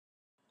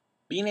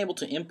Being able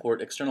to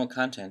import external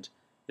content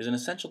is an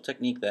essential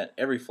technique that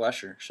every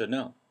flasher should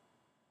know.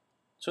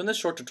 So in this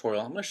short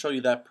tutorial, I'm going to show you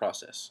that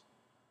process.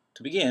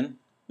 To begin, I'm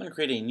going to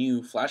create a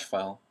new Flash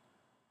file,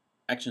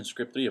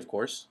 Actionscript 3 of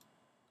course.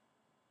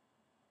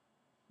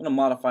 I'm going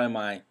to modify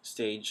my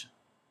stage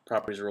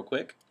properties real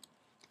quick,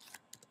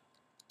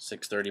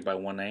 630 by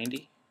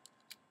 190.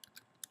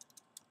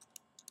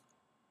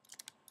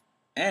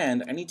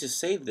 And I need to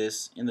save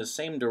this in the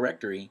same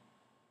directory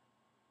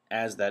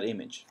as that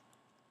image.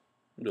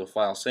 I'll do a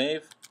file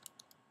save.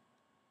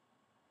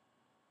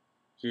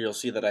 Here you'll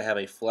see that I have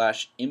a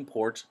Flash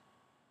import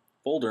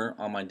folder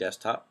on my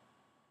desktop.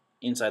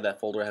 Inside that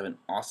folder I have an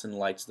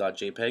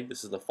awesomelights.jpg.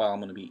 This is the file I'm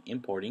going to be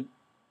importing.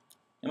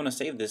 I'm going to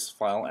save this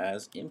file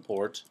as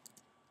import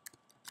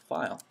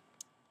file.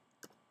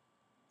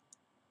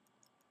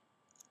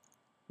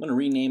 I'm going to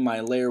rename my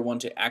layer 1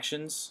 to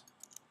actions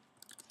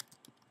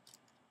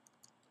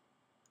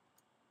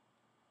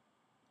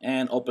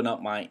and open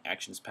up my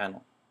actions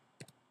panel.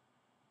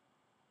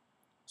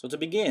 So to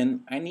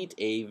begin, I need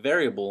a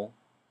variable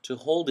to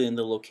hold in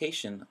the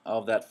location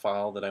of that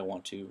file that I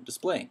want to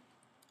display.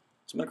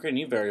 So I'm going to create a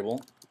new variable.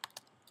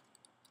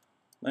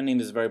 I'm going to name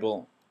this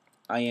variable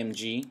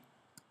img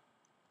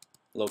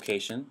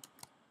location.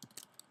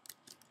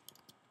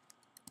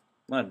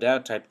 I'm going to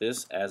data type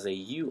this as a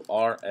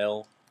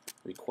URL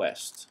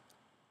request.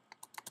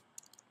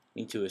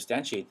 Need to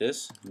instantiate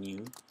this,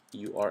 new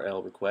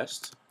URL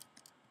request.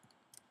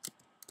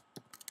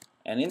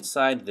 And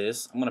inside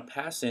this, I'm going to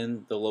pass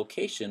in the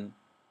location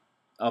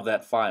of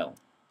that file.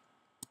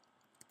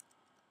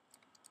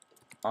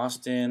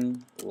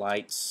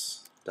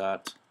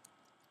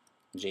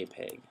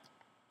 awesomelights.jpg.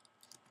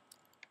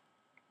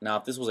 Now,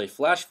 if this was a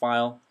Flash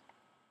file,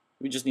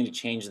 we just need to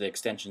change the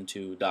extension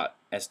to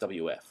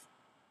 .swf.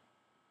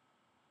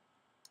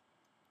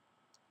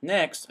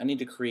 Next, I need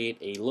to create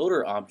a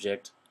loader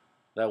object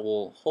that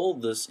will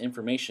hold this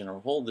information or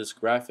hold this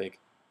graphic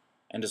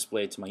and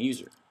display it to my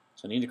user.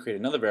 So I need to create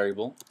another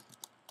variable.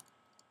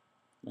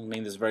 I'll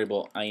name this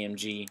variable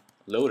img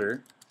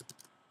loader.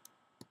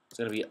 It's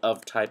going to be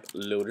of type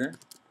loader.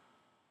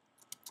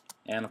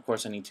 And of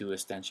course I need to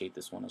instantiate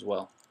this one as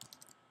well.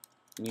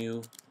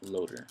 New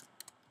loader.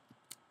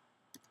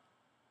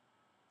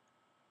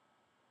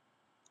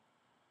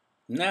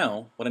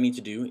 Now what I need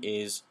to do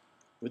is,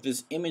 with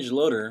this image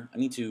loader, I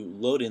need to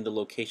load in the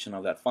location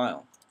of that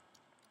file.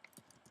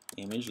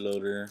 Image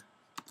loader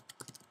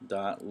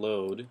dot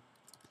load.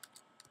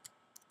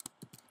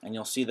 And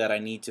you'll see that I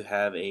need to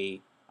have a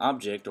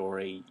object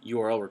or a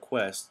URL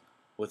request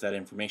with that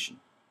information.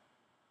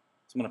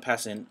 So I'm going to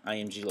pass in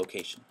img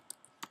location.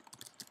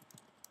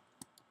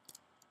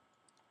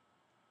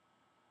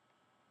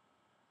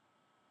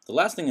 The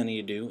last thing I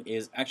need to do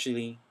is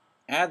actually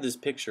add this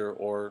picture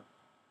or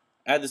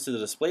add this to the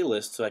display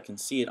list so I can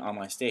see it on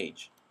my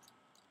stage.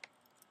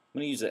 I'm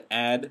going to use the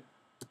add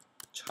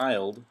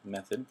child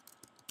method,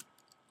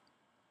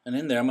 and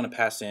in there I'm going to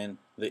pass in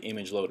the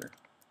image loader.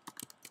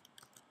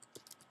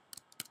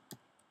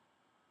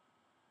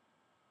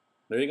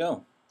 There you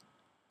go.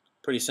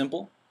 Pretty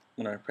simple.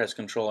 I'm going to press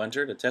Control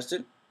Enter to test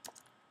it.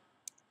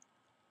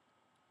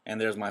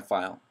 And there's my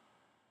file.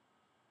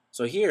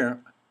 So here,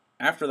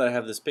 after that I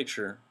have this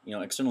picture,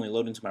 externally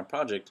loaded into my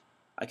project,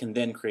 I can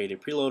then create a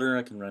preloader,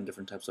 I can run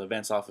different types of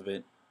events off of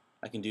it,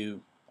 I can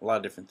do a lot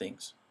of different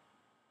things.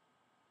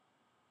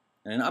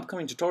 And in an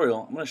upcoming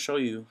tutorial, I'm going to show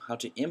you how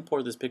to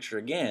import this picture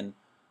again,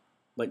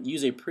 but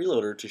use a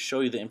preloader to show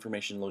you the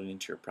information loaded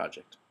into your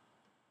project.